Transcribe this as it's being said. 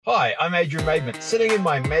Hi, I'm Adrian Maidment, sitting in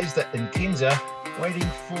my Mazda Intenza, waiting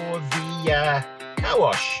for the car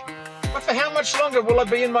wash. But for how much longer will I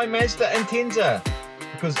be in my Mazda Intenza?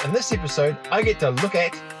 Because in this episode, I get to look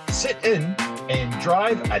at, sit in, and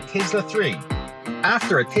drive a Tesla 3.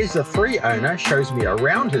 After a Tesla 3 owner shows me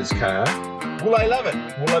around his car, will I love it?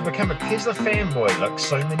 Will I become a Tesla fanboy like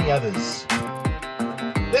so many others?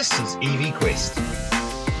 This is EV Quest.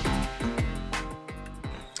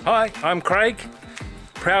 Hi, I'm Craig,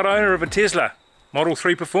 proud owner of a Tesla Model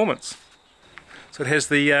 3 Performance. So it has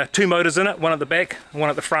the two motors in it, one at the back and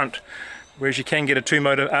one at the front, whereas you can get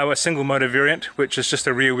a single motor variant, which is just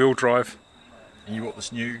a rear wheel drive. And you bought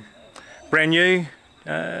this new? Brand new.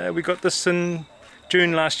 We got this in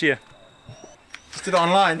June last year. Just did it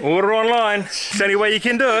online? Order online. It's the only way you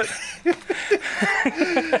can do it.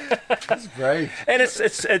 That's great. And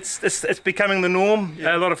it's becoming the norm.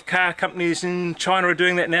 Yeah. A lot of car companies in China are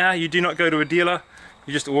doing that now. You do not go to a dealer.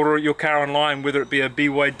 You just order your car online, whether it be a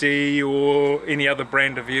BYD or any other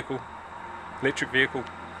brand of vehicle, electric vehicle.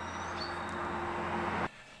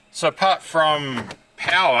 So apart from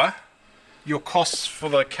power, your costs for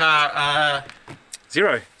the car are?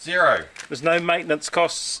 Zero. Zero. There's no maintenance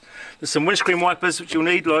costs. There's some windscreen wipers which you'll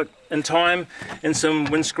need like in time, and some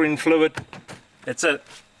windscreen fluid. That's it.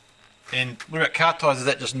 And what about car tyres? Is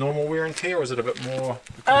that just normal wear and tear, or is it a bit more?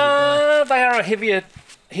 They are a heavier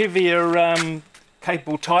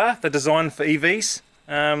capable tyre. They're designed for EVs.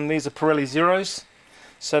 These are Pirelli Zeros.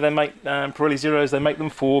 So they make Pirelli Zeros. They make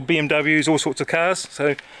them for BMWs, all sorts of cars.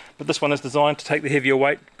 So, but this one is designed to take the heavier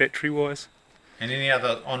weight, battery-wise. And any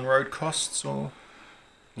other on-road costs, or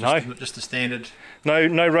no? Just the standard.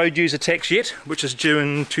 No road user tax yet, which is due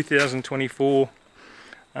in 2024.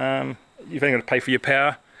 You've only got to pay for your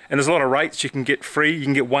power. And there's a lot of rates you can get free. You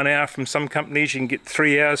can get 1 hour from some companies, you can get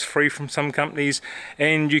 3 hours free from some companies,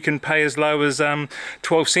 and you can pay as low as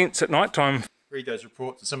 12 cents at night time. Read those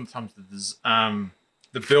reports, and sometimes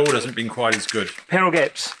the build hasn't been quite as good. Panel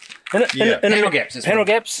gaps. Panel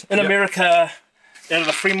gaps in America, out of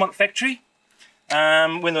the Fremont factory,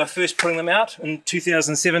 when they were first putting them out in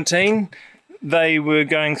 2017, they were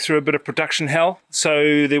going through a bit of production hell,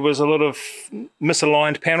 so there was a lot of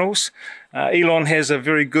misaligned panels. Elon has a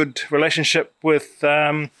very good relationship with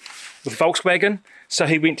Volkswagen, so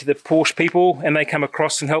he went to the Porsche people and they come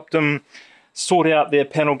across and helped him sort out their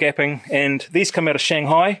panel gapping. And these come out of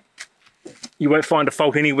Shanghai. You won't find a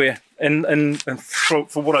fault anywhere. And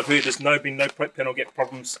for what I've heard, there's been no panel gap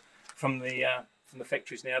problems from the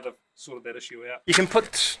factories now. They've sorted that issue out. You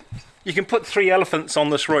can put 3 elephants on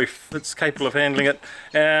this roof. It's capable of handling it.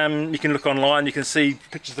 You can look online. You can see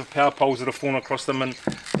pictures of power poles that have fallen across them, and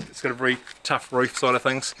it's got a very tough roof side of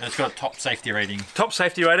things. And it's got a top safety rating. Top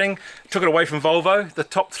safety rating. Took it away from Volvo. The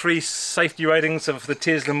top 3 safety ratings of the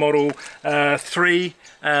Tesla Model 3,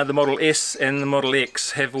 the Model S, and the Model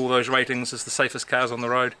X have all those ratings as the safest cars on the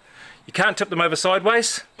road. You can't tip them over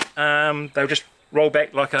sideways. They'll just roll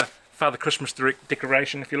back like a Father Christmas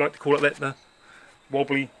decoration, if you like to call it that. The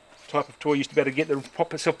wobbly type of toy used to be able to get to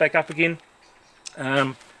pop itself back up again.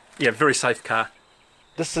 Very safe car.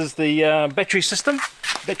 This is the battery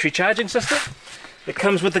charging system. It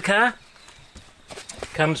comes with the car.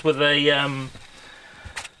 It comes with a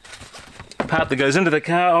part that goes into the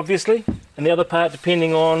car, obviously, and the other part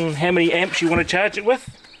depending on how many amps you want to charge it with.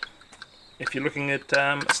 If you're looking at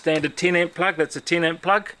a standard 10 amp plug, that's a 10 amp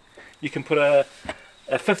plug. You can put a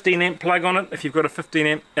 15 amp plug on it if you've got a 15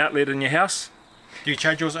 amp outlet in your house. Do you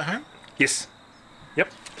charge yours at home? Yes.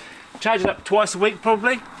 Yep. Charge it up twice a week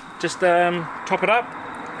probably. Just top it up.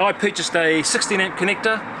 I purchased a 16 amp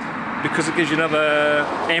connector because it gives you another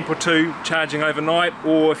amp or two charging overnight,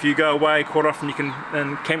 or if you go away quite often in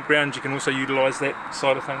campgrounds you can also utilise that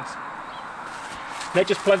side of things. That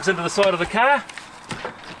just plugs into the side of the car.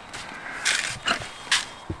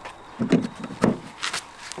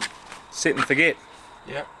 Set and forget.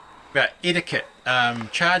 Yep. About etiquette,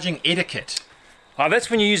 charging etiquette. That's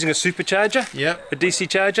when you're using a supercharger, Yep. a DC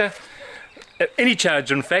charger. Any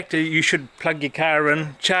charger, in fact, you should plug your car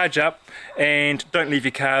in, charge up, and don't leave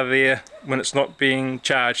your car there when it's not being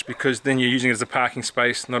charged, because then you're using it as a parking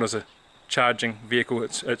space, not as a charging vehicle.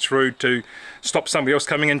 It's rude to stop somebody else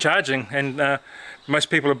coming and charging, and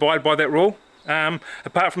most people abide by that rule.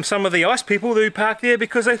 Apart from some of the ICE people who park there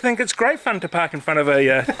because they think it's great fun to park in front of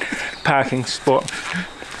a parking spot.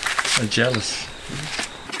 I'm jealous.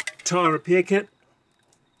 Tyre repair kit.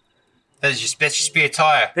 That's your spare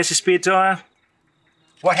tyre. That's your spare tyre.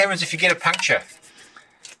 What happens if you get a puncture?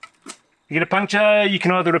 You get a puncture, you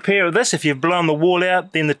can either repair with this. If you've blown the wall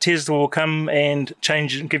out, then the Tesla will come and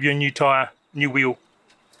change it and give you a new tyre, new wheel.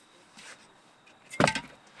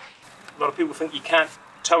 A lot of people think you can't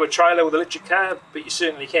tow a trailer with an electric car, but you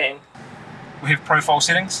certainly can. We have profile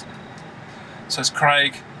settings. So it's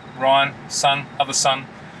Craig, Ryan, son,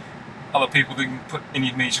 other people that you can put any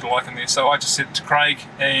image you like in there. So I just set it to Craig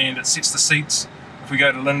and it sets the seats. If we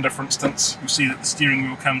go to Linda, for instance, you'll see that the steering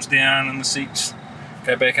wheel comes down and the seats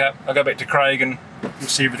go back up. I go back to Craig and you'll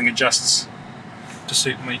see everything adjusts to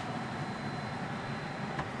suit me.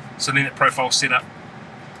 So then that profile's set up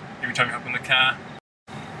every time you hop in the car.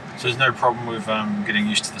 So there's no problem with getting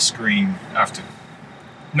used to the screen after?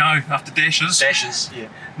 No, after dashes. Dashes, yeah.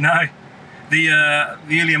 No. The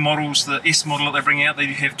earlier models, the S model that they bring out, they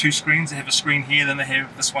have two screens. They have a screen here, then they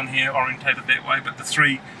have this one here orientated that way, but the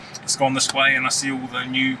 3 has gone this way, and I see all the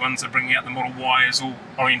new ones they're bringing out, the Model Y is all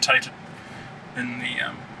orientated in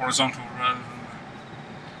the horizontal rather than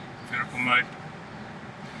the vertical mode.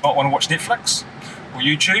 Might want to watch Netflix or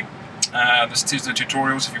YouTube. There's Tesla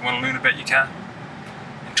tutorials if you want to learn about your car.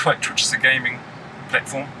 And Twitch, which is a gaming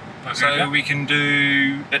platform. So we can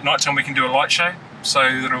do, at night time we can do a light show, so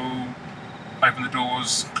that'll open the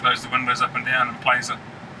doors, close the windows up and down, and plays a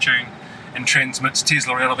tune and transmits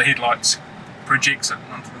Tesla out of the headlights, projects it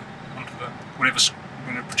onto the whatever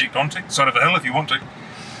you're going to project onto, side of a hill if you want to.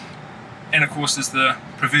 And of course there's the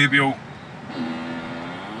proverbial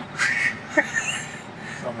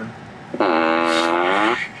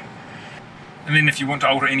and then if you want to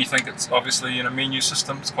alter anything, it's obviously in a menu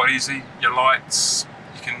system. It's quite easy. Your lights,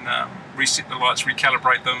 you can reset the lights,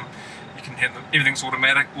 recalibrate them. You can have them, everything's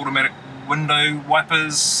automatic window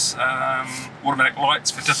wipers, automatic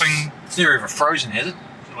lights for dipping. It's never ever frozen, has it?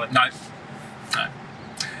 No.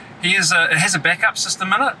 It has a backup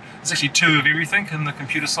system in it. There's actually 2 of everything in the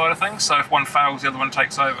computer side of things, so if one fails, the other one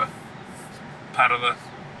takes over. Part of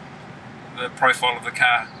the profile of the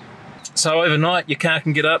car. So overnight your car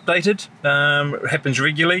can get updated. It happens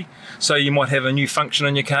regularly. So you might have a new function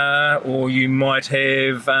in your car, or you might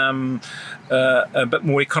have a bit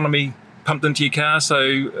more economy pumped into your car.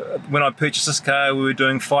 So when I purchased this car, we were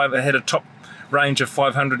doing it had a top range of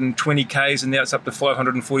 520 Ks, and now it's up to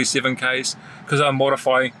 547 Ks, because I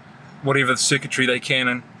modify whatever circuitry they can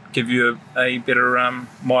and give you a better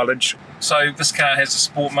mileage. So this car has a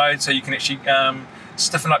sport mode, so you can actually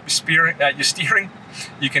stiffen up your steering.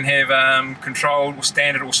 You can have controlled or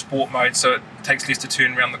standard or sport mode, so it takes less to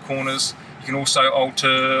turn around the corners. You can also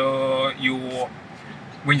alter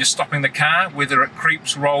when you're stopping the car, whether it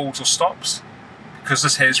creeps, rolls or stops, because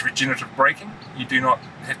this has regenerative braking. You do not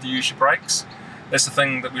have to use your brakes. That's the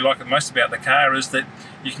thing that we like the most about the car, is that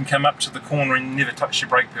you can come up to the corner and never touch your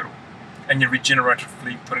brake pedal, and you're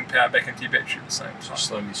regeneratively putting power back into your battery at the same time.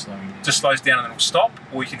 Slowly down. Just slows down and then it'll stop,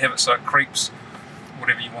 or you can have it so it creeps,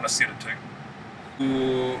 whatever you want to set it to.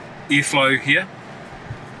 Or airflow here,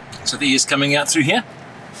 so the air's coming out through here,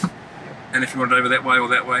 and if you want it over that way or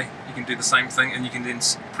that way, you can do the same thing, and you can then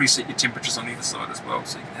preset your temperatures on either side as well,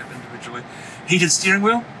 so you can have individually heated steering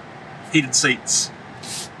wheel, heated seats.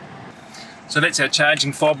 So that's our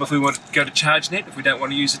charging fob if we want to go to ChargeNet, if we don't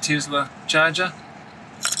want to use a Tesla charger.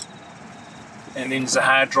 And then there's a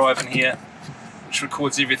hard drive in here which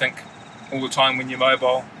records everything all the time when you're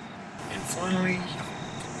mobile. And finally,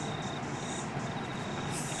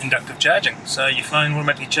 inductive charging. So your phone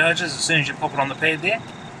automatically charges as soon as you pop it on the pad there.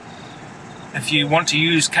 If you want to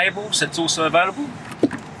use cables, it's also available.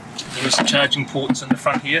 There's some charging ports in the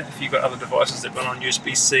front here if you've got other devices that run on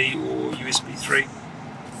USB-C or USB 3.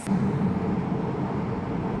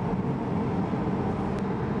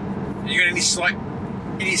 You got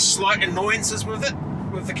any slight annoyances with it,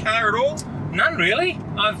 with the car at all? None really.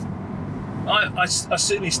 I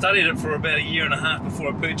certainly studied it for about 1.5 years before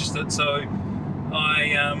I purchased it. So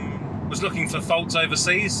I was looking for faults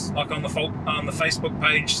overseas, like on the Facebook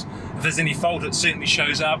page. If there's any fault, it certainly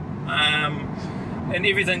shows up. And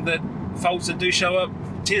everything that faults that do show up,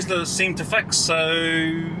 Tesla seem to fix. So,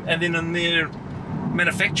 and then in their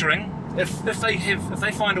manufacturing, if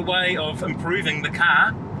they find a way of improving the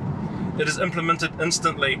car, that is implemented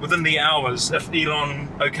instantly within the hours. If Elon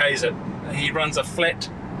okays it, he runs a flat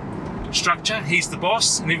structure. He's the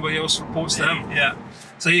boss, and everybody else reports to him. Yeah.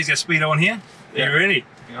 So here's your speedo on here. Yeah. You ready?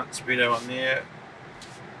 You got the speedo on there.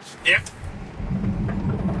 Yep.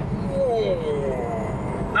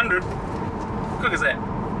 100. Quick as that.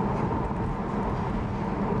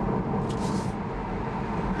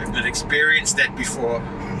 I've not experienced that before.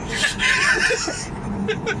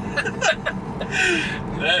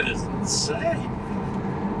 That is insane.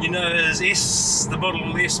 You know, the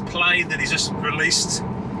Model S Plaid that he's just released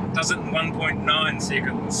does it in 1.9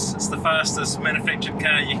 seconds. It's the fastest manufactured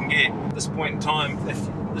car you can get at this point in time.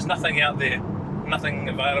 There's nothing out there, nothing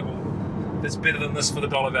available that's better than this for the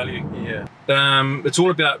dollar value. Yeah. it's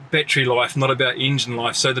all about battery life, not about engine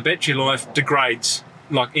life. So the battery life degrades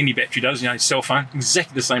like any battery does, cell phone,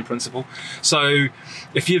 exactly the same principle. So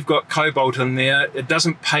if you've got cobalt in there, it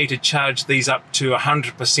doesn't pay to charge these up to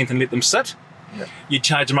 100% and let them sit. Yep. You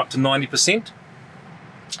charge them up to 90%.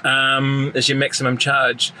 Is your maximum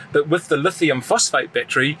charge. But with the lithium phosphate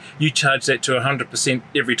battery, you charge that to 100%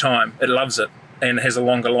 every time. It loves it and has a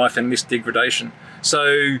longer life and less degradation.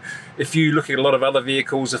 So if you look at a lot of other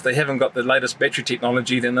vehicles, if they haven't got the latest battery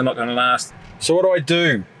technology, then they're not going to last. So what do I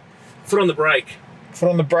do? Foot on the brake. Foot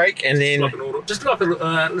on the brake and then... Just like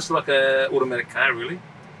a automatic car, really.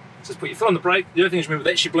 Just put your foot on the brake. The other thing is, remember,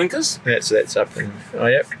 that's your blinkers. That's up. And, oh,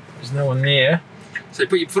 yep. There's no one there. So you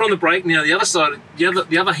put your foot on the brake. Now the other side,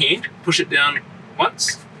 the other hand, push it down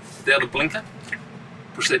once. The other blinker,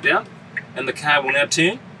 push that down, and the car will now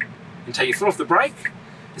turn. And take your foot off the brake.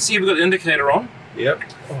 And see, we've got the indicator on. Yep.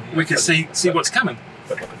 Oh, we can see what's coming.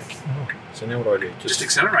 So now what do I do? Just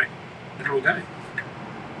accelerate. It'll all go.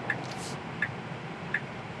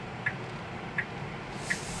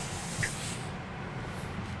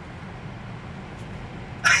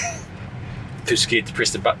 Too scared to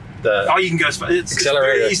press the button. You can go as far. It's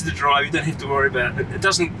very easy to drive. You don't have to worry about it. It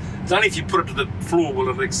doesn't. It's only if you put it to the floor will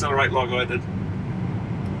it accelerate like I did.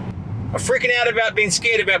 I'm freaking out about being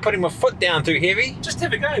scared about putting my foot down too heavy. Just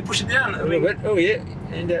have a go. Push it down. A little bit. Oh yeah,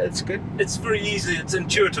 and it's good. It's very easy. It's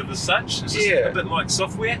intuitive as such. It's just a bit like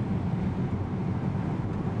software.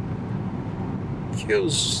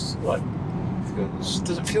 Does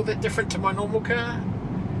it feel that different to my normal car?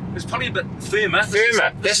 It's probably a bit firmer.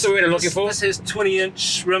 That's the word I'm looking for. This has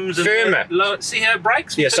 20-inch rims. Firmer. See how it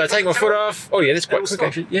brakes? Yeah, so I take my foot off. Oh yeah, that's quite quick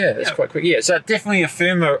actually. Yeah, that's quite quick. Yeah, so definitely a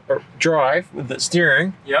firmer drive with the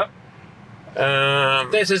steering. Yep.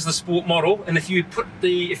 That is the sport model, and if you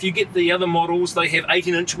get the other models, they have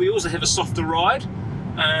 18-inch wheels. They have a softer ride,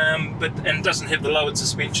 and it doesn't have the lowered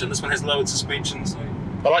suspension. This one has lowered suspension. So.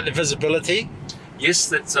 I like the visibility. Yes,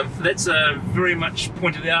 that's a very much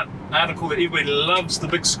pointed out article that everybody loves. The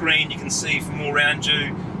big screen, you can see from all around you.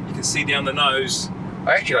 You can see down the nose.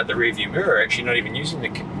 I actually like the rear view mirror. Actually, not even using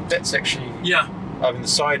the. That's actually. Yeah. I mean, the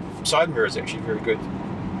side mirror is actually very good.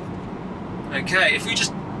 Okay, if you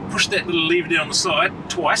just push that little lever down on the side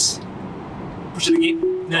twice, push it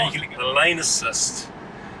again. Now you can get the lane assist.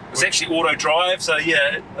 It's actually auto drive, so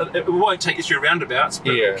yeah, it won't take you through roundabouts,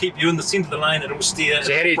 but it'll keep you in the centre of the lane. It'll steer.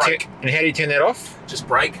 So how do you turn that off? Just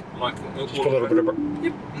brake, like just put a little bit of brake.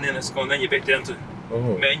 Yep, and then it's gone. Then you're back down to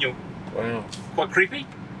manual. Wow. Quite creepy.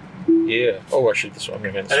 Yeah. Oh, I should this one.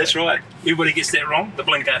 That's right. Everybody gets that wrong. The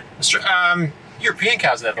blinker. European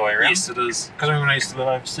cars are that the way around. Yes, it is. Because when I used to live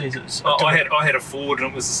overseas, I had a Ford and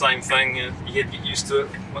it was the same thing. You had to get used to it.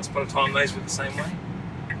 Once upon a time, those were the same way.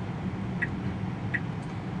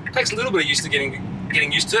 It takes a little bit of used to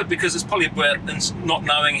getting used to it because it's probably about not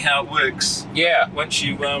knowing how it works. Yeah. Once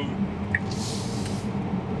you go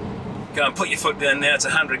and put your foot down now, it's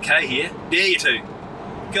 100k here. Dare you to.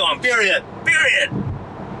 Go on, bury it.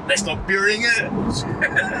 That's not burying it.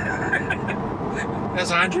 That's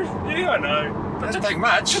 100? Yeah, I know. But doesn't take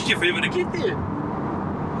much. It took you forever to get there.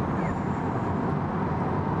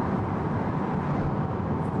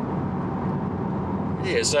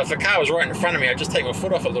 Yeah, so if the car was right in front of me, I'd just take my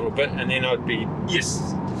foot off a little bit and then I'd be... Yes.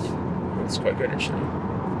 That's quite good actually.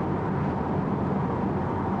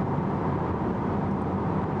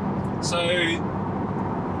 So,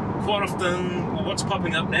 quite often, what's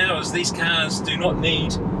popping up now is these cars do not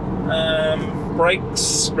need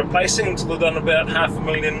brakes replacing until they've done about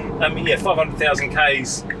 500,000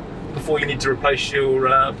 Ks before you need to replace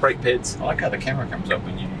your brake pads. I like how the camera comes up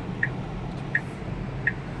when you...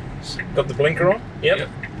 Got the blinker on? Yep.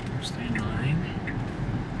 Stay in line.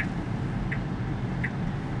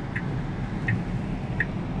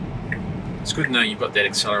 It's good to know you've got that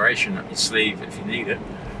acceleration up your sleeve if you need it.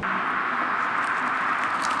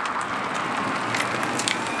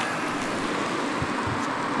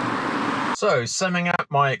 So, summing up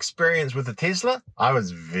my experience with the Tesla, I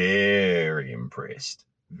was very impressed.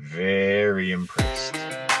 Very impressed.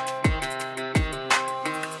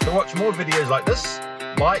 To watch more videos like this,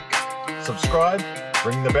 like, subscribe,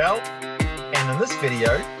 ring the bell, and in this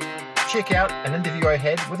video, check out an interview I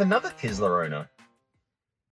had with another Tesla owner.